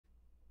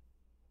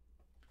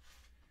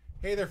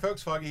Hey there,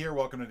 folks. Foggy here.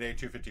 Welcome to day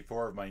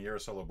 254 of my year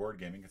of solo board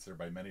gaming, considered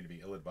by many to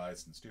be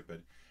ill-advised and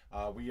stupid.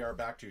 We are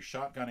back to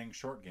shotgunning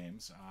short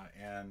games,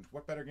 and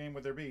what better game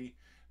would there be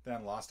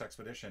than Lost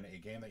Expedition, a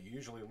game that you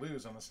usually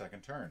lose on the second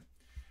turn.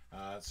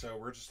 I'm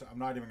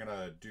not even going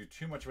to do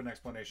too much of an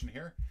explanation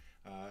here.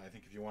 I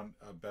think if you want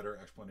a better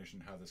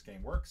explanation how this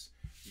game works,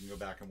 you can go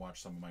back and watch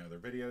some of my other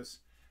videos.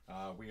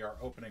 We are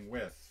opening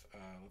with,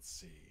 let's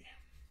see,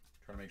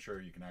 trying to make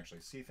sure you can actually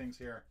see things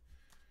here.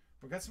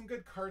 We've got some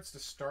good cards to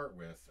start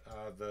with.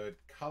 The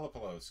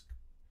Kalapalos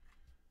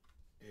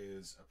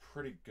is a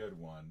pretty good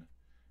one.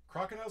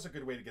 Crocodile's a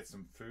good way to get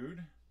some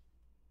food.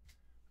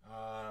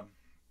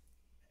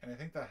 And I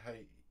think the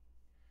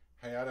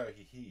Hayato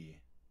Hihi,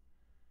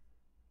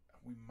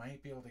 we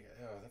might be able to get...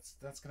 Oh,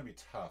 that's going to be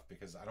tough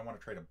because I don't want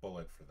to trade a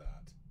bullet for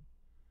that.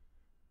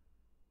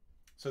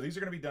 So these are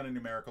going to be done in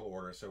numerical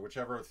order, so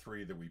whichever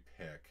three that we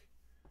pick,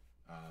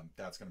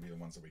 that's going to be the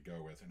ones that we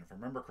go with. And if I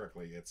remember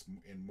correctly, it's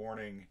in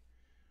morning...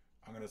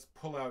 I'm going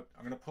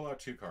to pull out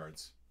two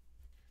cards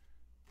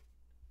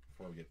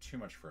before we get too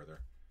much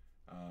further.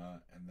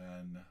 And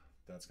then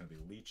that's going to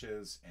be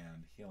leeches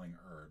and healing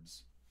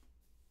herbs.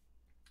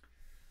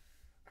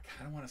 I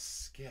kind of want to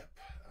skip,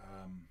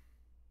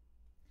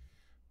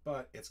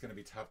 but it's going to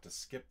be tough to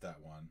skip that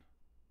one.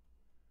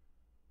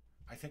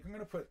 I think I'm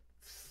going to put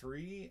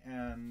 3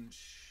 and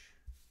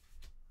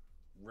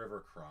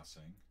river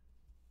crossing,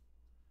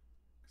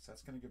 because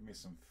that's going to give me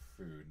some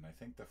food, and I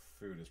think the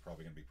food is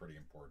probably going to be pretty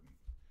important.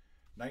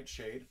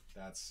 Nightshade,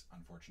 that's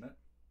unfortunate,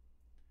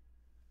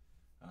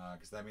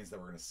 because that means that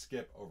we're going to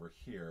skip over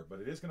here,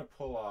 but it is going to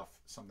pull off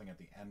something at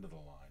the end of the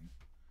line.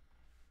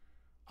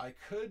 I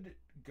could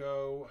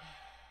go,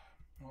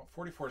 well,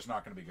 44 is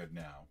not going to be good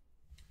now.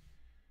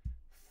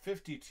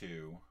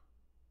 52,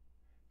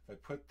 if I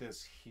put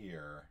this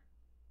here,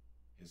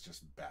 is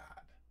just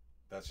bad.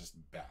 That's just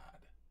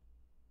bad.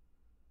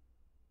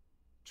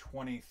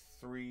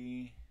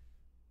 23,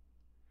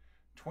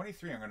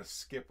 I'm going to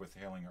skip with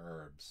Healing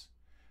Herbs.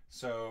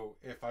 So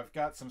if I've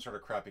got some sort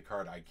of crappy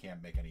card I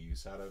can't make any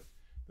use out of,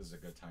 this is a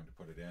good time to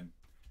put it in,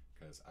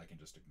 because I can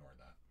just ignore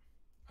that.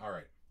 All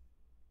right.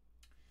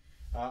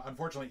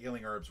 Unfortunately,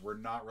 Healing Herbs we're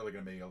not really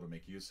going to be able to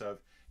make use of.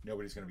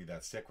 Nobody's going to be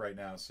that sick right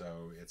now,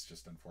 so it's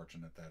just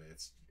unfortunate that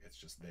it's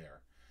just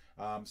there.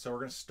 So we're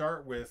going to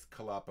start with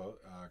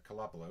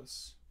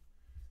Kalapalos,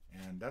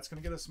 and that's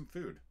going to get us some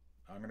food.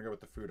 I'm going to go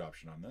with the food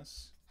option on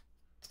this.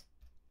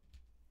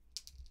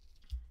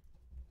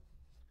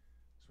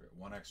 So we got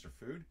 1 extra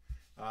food.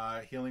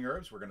 Healing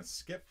Herbs, we're going to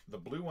skip the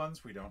blue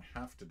ones we don't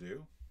have to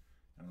do,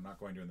 and I'm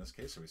not going to in this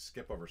case, so we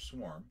skip over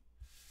Swarm.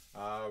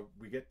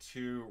 We get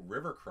to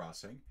River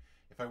Crossing.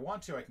 If I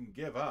want to, I can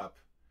give up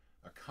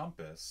a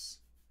Compass,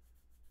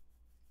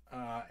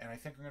 and I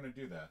think I'm going to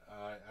do that.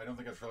 I don't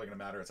think it's really going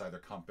to matter. It's either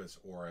Compass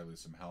or I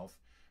lose some health,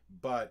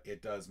 but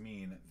it does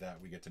mean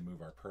that we get to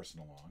move our person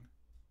along,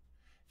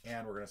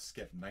 and we're going to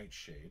skip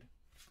Nightshade.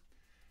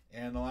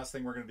 And the last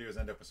thing we're going to do is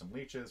end up with some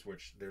leeches,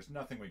 which there's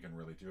nothing we can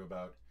really do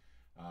about.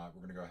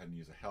 We're going to go ahead and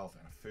use a health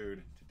and a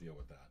food to deal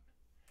with that.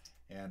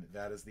 And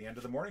that is the end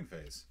of the morning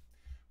phase.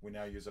 We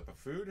now use up a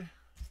food,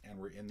 and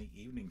we're in the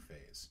evening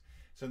phase.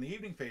 So in the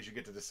evening phase, you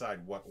get to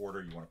decide what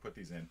order you want to put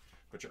these in,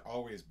 but you're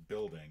always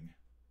building.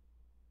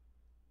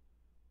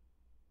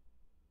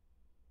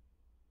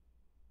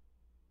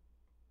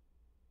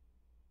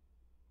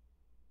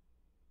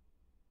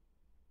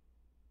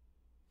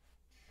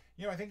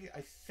 You know, I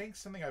think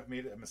something I've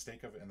made a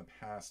mistake of in the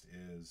past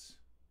is...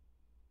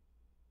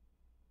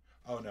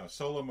 Oh no,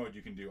 solo mode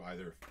you can do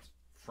either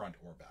front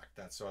or back.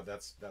 That's been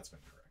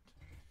correct.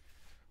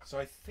 So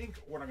I think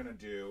what I'm going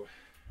to do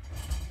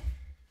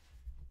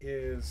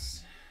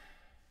is,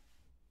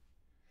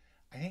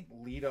 I think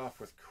lead off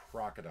with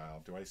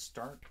Crocodile. Do I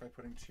start by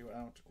putting 2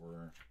 out,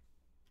 or...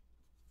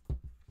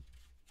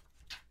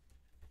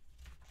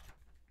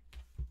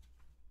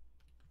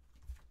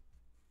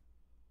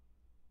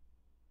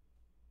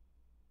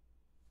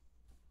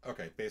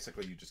 Okay,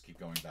 basically you just keep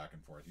going back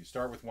and forth. You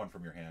start with 1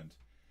 from your hand,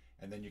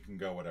 and then you can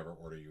go whatever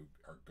order you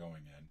are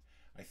going in.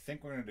 I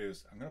think what I'm going to do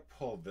is I'm going to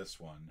pull this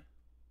one.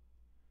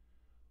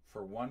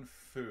 For 1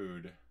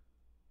 food,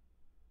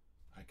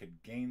 I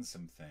could gain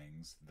some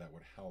things that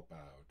would help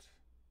out.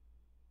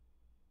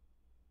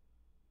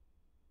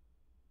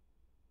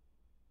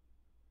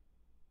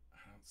 I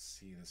don't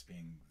see this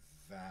being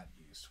that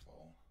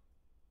useful.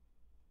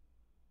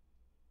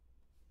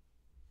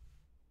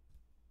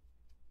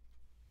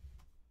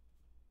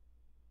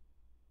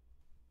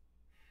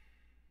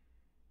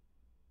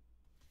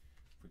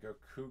 If we go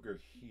Cougar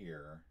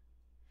here,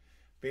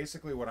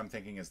 basically what I'm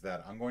thinking is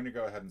that I'm going to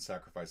go ahead and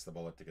sacrifice the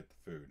bullet to get the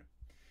food.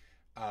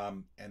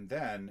 And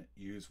then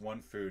use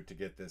 1 food to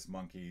get this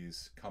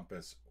monkey's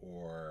compass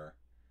or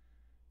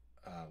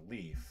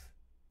leaf,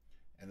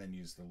 and then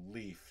use the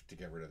leaf to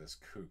get rid of this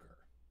cougar.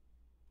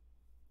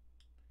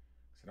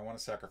 So I don't want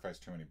to sacrifice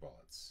too many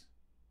bullets.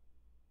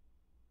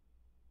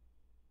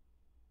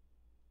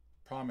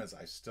 Problem is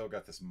I still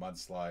got this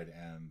mudslide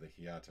and the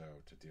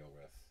Hiato to deal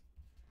with,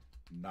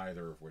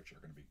 neither of which are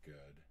going to be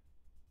good.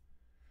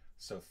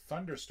 So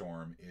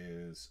Thunderstorm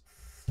is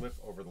flip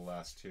over the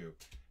last two.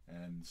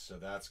 And so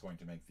that's going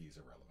to make these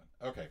irrelevant.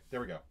 Okay, there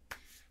we go.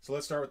 So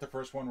let's start with the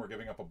first one. We're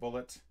giving up a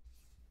bullet.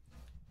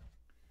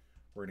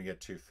 We're going to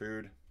get 2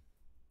 food.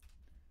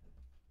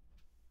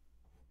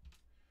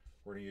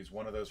 We're going to use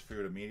one of those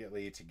food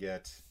immediately to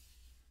get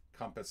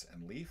Compass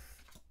and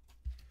Leaf.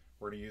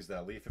 We're going to use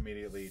that Leaf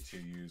immediately to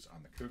use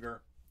on the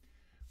Cougar.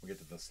 We get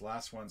to this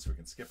last one, so we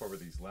can skip over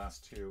these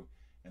last 2.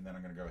 And then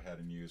I'm going to go ahead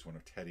and use one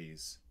of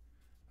Teddy's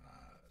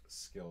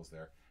skills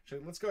there.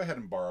 Actually, let's go ahead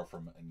and borrow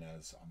from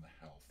Inez on the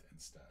health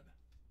instead.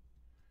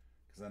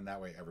 Because then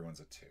that way everyone's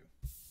at 2.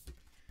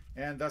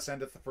 And thus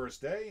endeth the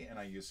first day, and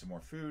I use some more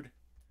food.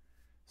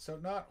 So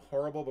not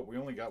horrible, but we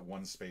only got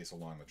 1 space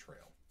along the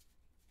trail.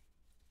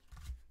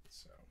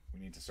 So we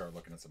need to start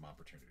looking at some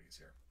opportunities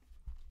here.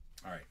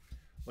 All right,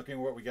 looking at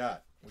what we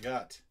got. We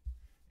got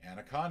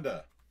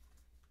Anaconda,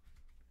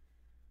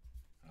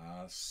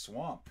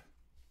 Swamp,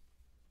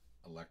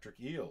 Electric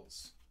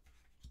Eels,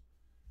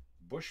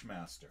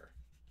 Bushmaster,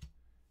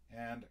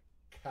 and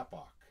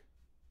Kapok.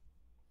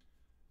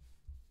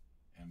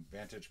 And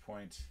Vantage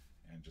Point,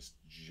 and just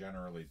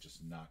generally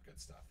just not good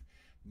stuff.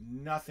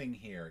 Nothing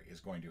here is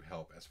going to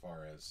help as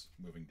far as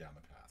moving down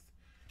the path.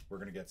 We're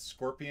going to get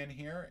Scorpion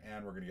here,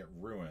 and we're going to get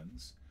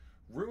Ruins.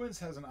 Ruins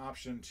has an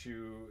option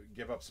to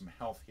give up some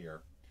health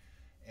here,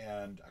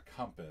 and a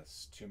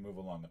compass to move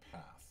along the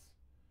path.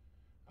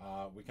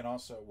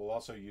 We'll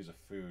also use a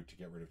food to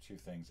get rid of 2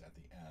 things at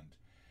the end.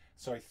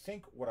 So I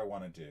think what I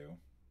want to do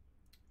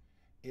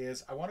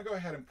is I want to go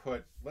ahead and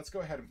let's go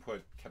ahead and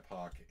put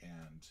Kapok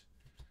and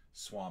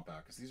Swamp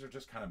out, because these are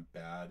just kind of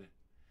bad,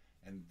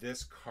 and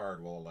this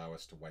card will allow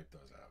us to wipe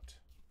those out.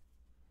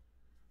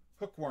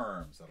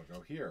 Hookworms, that'll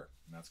go here,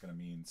 and that's going to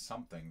mean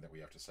something that we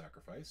have to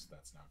sacrifice.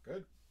 That's not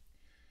good.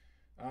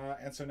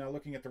 And so now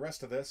looking at the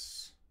rest of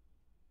this,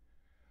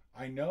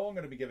 I know I'm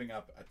going to be giving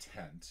up a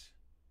tent.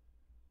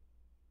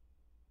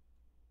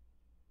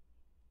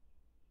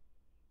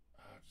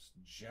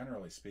 Just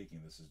generally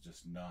speaking, this is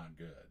just not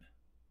good.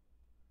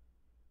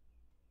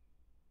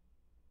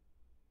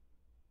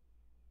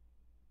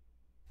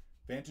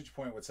 Vantage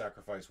Point would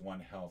sacrifice 1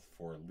 health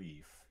for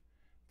Leaf.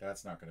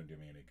 That's not going to do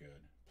me any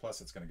good. Plus,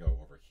 it's going to go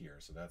over here,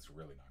 so that's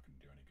really not going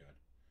to do any good.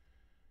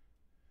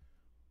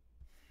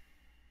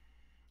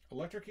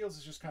 Electric Eels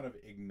is just kind of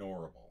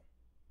ignorable.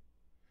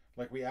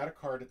 Like, we add a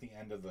card at the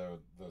end of the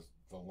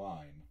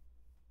line,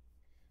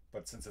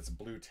 but since it's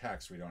blue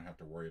text, we don't have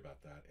to worry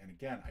about that. And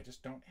again, I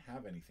just don't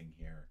have anything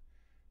here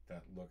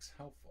that looks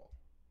helpful.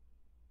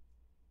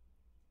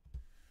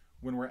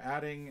 When we're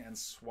adding and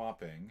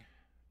swapping,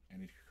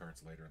 any 2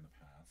 cards later in the path.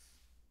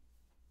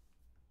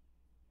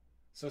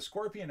 So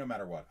Scorpion, no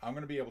matter what, I'm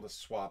going to be able to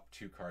swap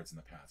 2 cards in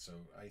the path. So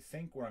I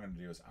think what I'm going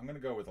to do is I'm going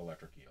to go with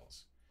Electric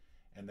Eels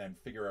and then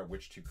figure out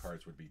which 2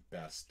 cards would be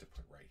best to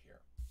put right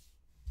here.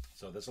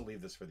 So this will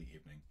leave this for the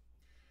evening.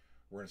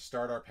 We're going to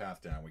start our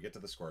path down. We get to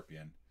the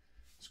Scorpion.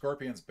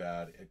 Scorpion's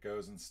bad. It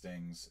goes and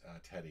stings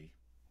Teddy.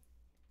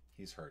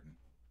 He's hurting.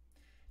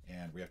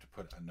 And we have to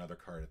put another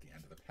card at the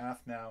end of the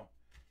path now.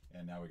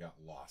 And now we got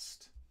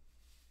Lost.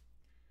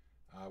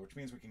 Which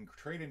means we can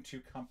trade in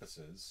 2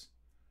 compasses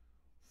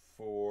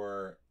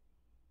for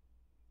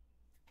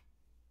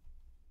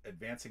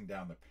advancing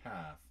down the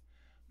path,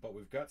 but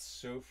we've got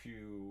so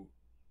few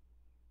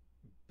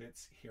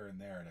bits here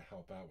and there to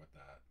help out with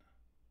that.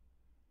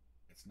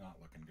 It's not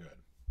looking good.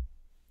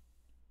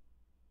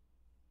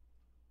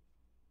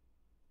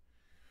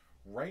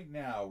 Right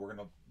now, we're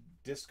going to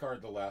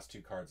discard the last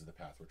 2 cards of the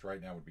path, which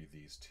right now would be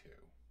these 2.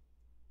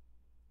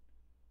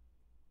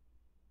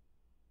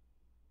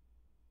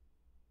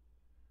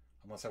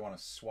 Unless I want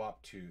to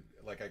swap 2,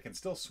 like I can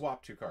still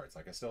swap 2 cards.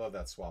 Like I still have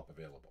that swap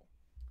available,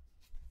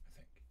 I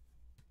think.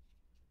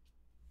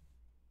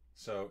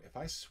 So if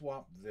I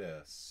swap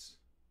this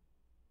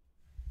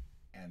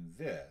and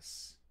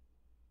this,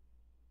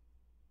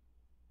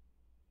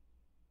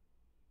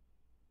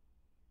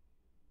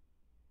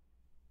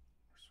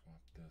 or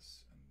swap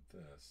this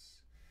and this,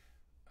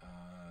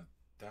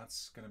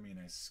 that's going to mean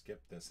I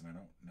skip this, and I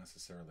don't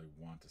necessarily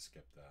want to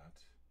skip that.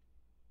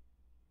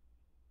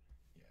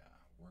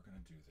 We're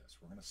going to do this.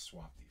 We're going to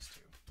swap these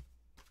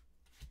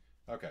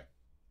 2. Okay.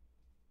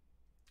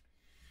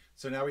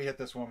 So now we hit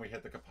this one. We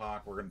hit the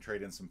Kapok. We're going to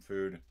trade in some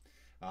food.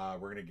 We're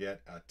going to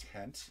get a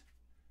tent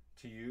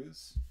to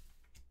use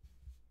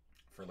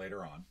for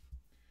later on,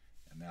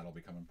 and that'll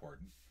become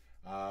important.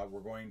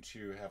 We're going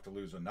to have to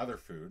lose another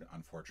food,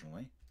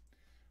 unfortunately,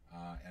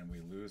 and we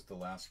lose the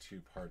last 2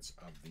 parts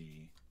of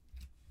the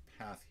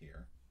path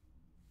here.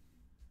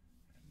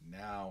 And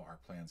now our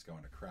plan's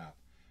going to crap.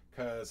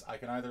 Because I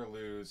can either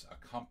lose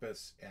a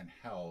compass and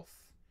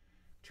health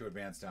to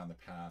advance down the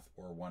path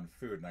or 1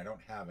 food, and I don't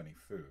have any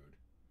food.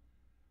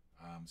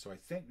 So I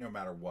think no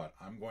matter what,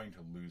 I'm going to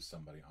lose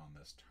somebody on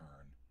this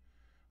turn.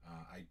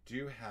 I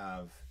do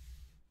have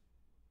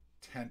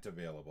tent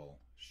available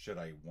should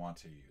I want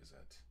to use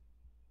it.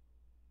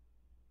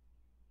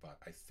 But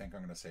I think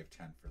I'm going to save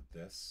tent for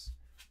this.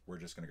 We're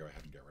just going to go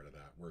ahead and get rid of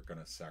that. We're going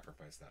to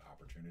sacrifice that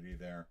opportunity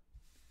there.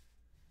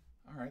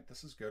 All right,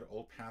 this is good.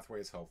 Old pathway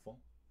is helpful.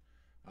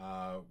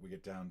 We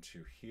get down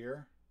to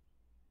here.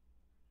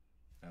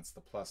 That's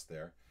the plus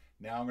there.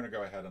 Now I'm going to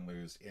go ahead and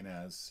lose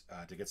Inez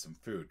to get some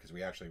food, because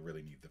we actually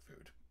really need the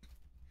food.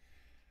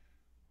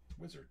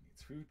 Wizard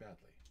needs food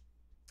badly.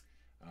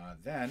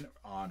 Then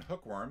on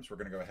hookworms, we're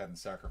going to go ahead and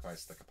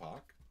sacrifice the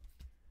Kapak.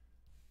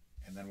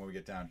 And then when we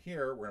get down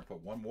here, we're going to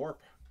put one more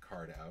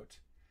card out,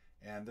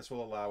 and this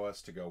will allow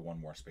us to go one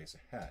more space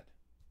ahead.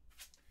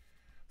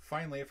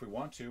 Finally, if we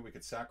want to, we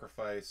could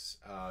sacrifice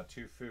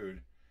 2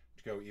 food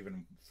to go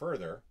even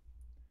further.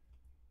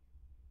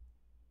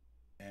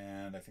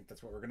 And I think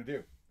that's what we're going to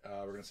do.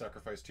 We're going to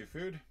sacrifice 2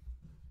 food.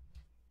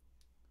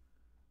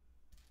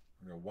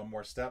 We're going to go one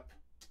more step.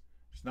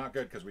 It's not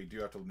good because we do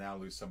have to now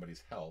lose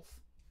somebody's health.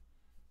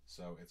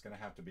 So it's going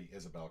to have to be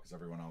Isabel because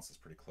everyone else is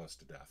pretty close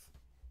to death.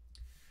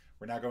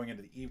 We're now going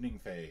into the evening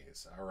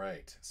phase. All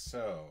right,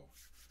 so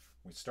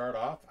we start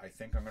off. I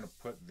think I'm going to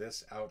put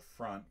this out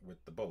front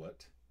with the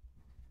bullet.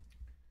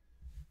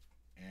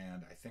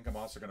 And I think I'm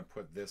also going to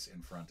put this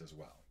in front as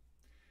well.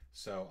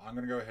 So I'm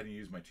going to go ahead and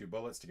use my 2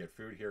 bullets to get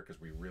food here because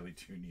we really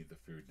do need the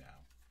food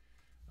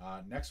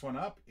now. Next one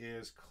up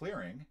is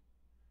clearing.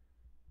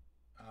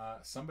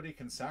 Somebody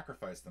can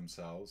sacrifice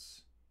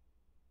themselves.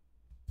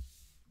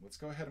 Let's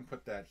go ahead and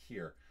put that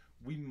here.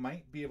 We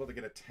might be able to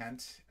get a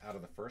tent out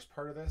of the first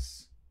part of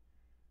this.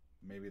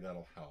 Maybe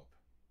that'll help.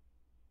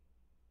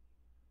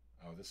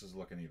 Oh, this is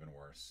looking even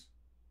worse.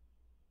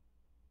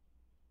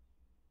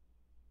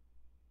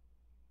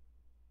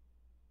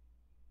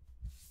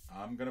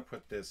 I'm going to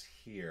put this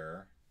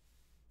here.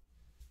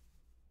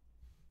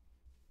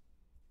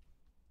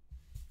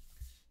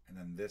 And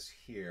then this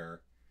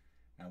here.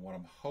 And what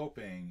I'm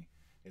hoping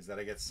is that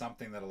I get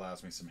something that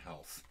allows me some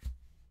health.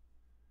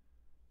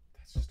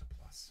 That's just a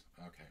plus.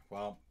 Okay,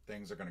 well,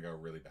 things are going to go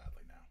really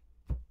badly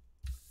now.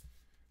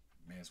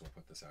 May as well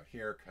put this out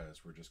here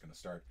because we're just going to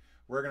start.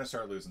 We're going to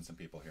start losing some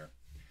people here.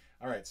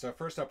 All right, so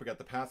first up, we got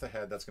the path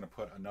ahead. That's going to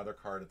put another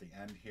card at the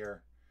end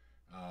here.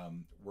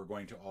 We're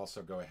going to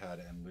also go ahead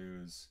and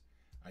lose,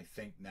 I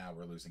think now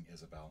we're losing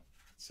Isabel,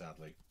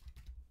 sadly.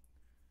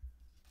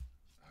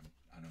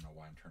 I don't know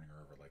why I'm turning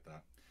her over like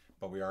that.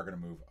 But we are going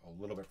to move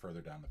a little bit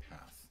further down the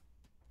path.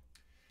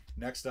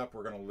 Next up,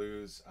 we're going to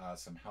lose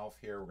some health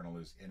here. We're going to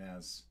lose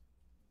Inez.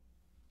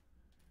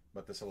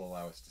 But this will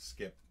allow us to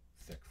skip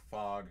Thick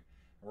Fog.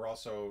 We're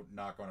also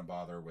not going to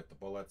bother with the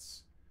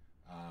bullets.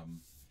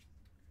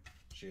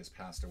 She has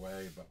passed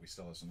away, but we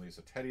still have some leaves.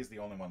 So Teddy's the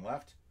only one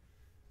left.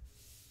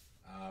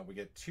 We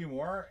get 2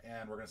 more,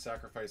 and we're going to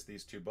sacrifice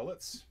these 2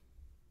 bullets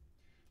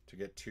to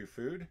get 2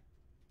 food.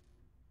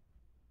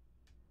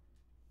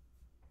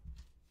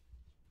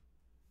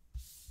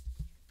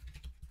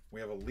 We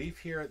have a leaf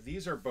here.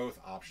 These are both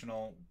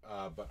optional,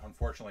 but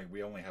unfortunately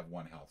we only have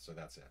 1 health, so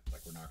that's it.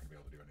 Like, we're not going to be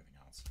able to do anything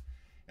else.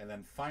 And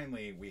then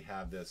finally we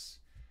have this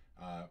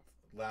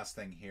last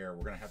thing here.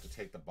 We're going to have to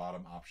take the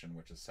bottom option,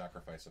 which is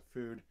sacrifice of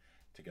food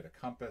to get a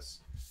compass.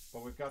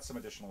 But we've got some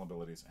additional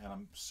abilities, and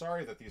I'm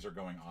sorry that these are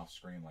going off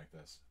screen like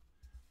this.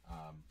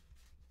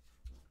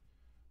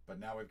 But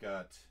now we've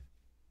got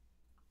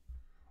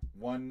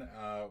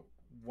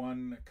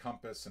one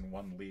compass and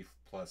 1 leaf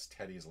plus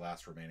Teddy's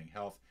last remaining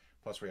health.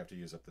 Plus we have to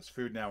use up this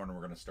food now, and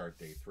we're going to start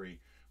day 3.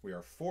 We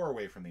are 4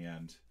 away from the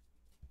end.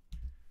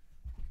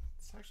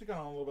 It's actually gone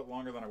on a little bit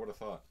longer than I would have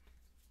thought.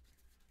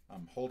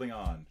 I'm holding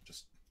on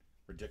just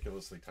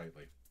ridiculously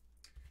tightly.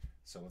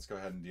 So let's go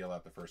ahead and deal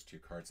out the first 2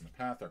 cards in the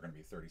path. They're going to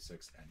be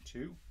 36 and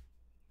 2.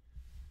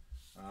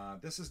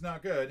 This is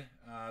not good.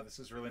 This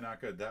is really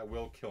not good. That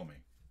will kill me.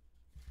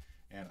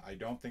 And I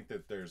don't think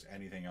that there's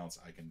anything else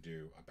I can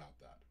do about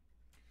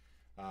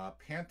that.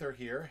 Panther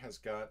here has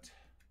got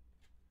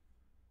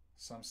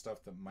some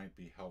stuff that might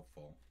be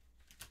helpful.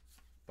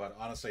 But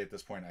honestly, at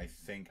this point, I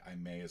think I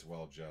may as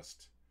well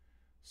just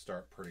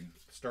start putting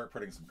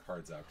some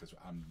cards out because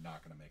I'm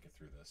not going to make it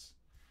through this.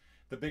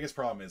 The biggest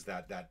problem is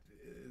that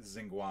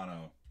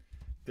Zinguano,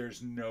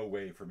 there's no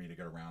way for me to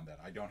get around that.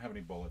 I don't have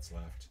any bullets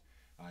left.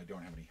 I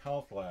don't have any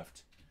health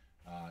left.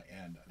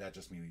 And that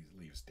just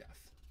leaves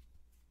death.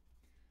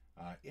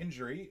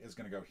 Injury is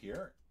going to go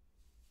here.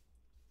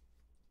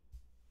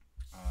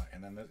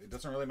 And then it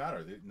doesn't really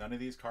matter. None of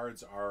these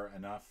cards are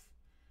enough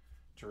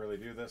to really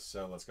do this.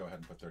 So let's go ahead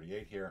and put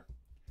 38 here.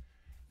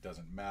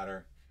 Doesn't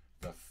matter.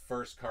 The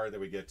first card that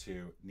we get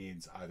to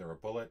needs either a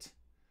bullet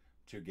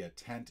to get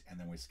tent, and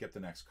then we skip the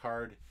next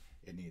card.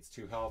 It needs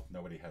 2 health.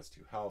 Nobody has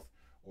 2 health,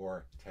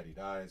 or Teddy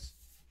dies.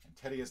 And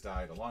Teddy has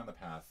died along the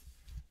path.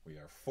 We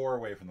are 4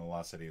 away from the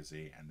Lost City of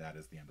Z, and that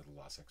is the end of the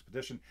Lost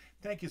Expedition.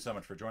 Thank you so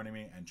much for joining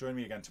me, and join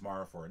me again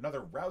tomorrow for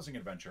another rousing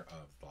adventure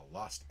of the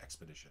Lost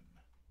Expedition.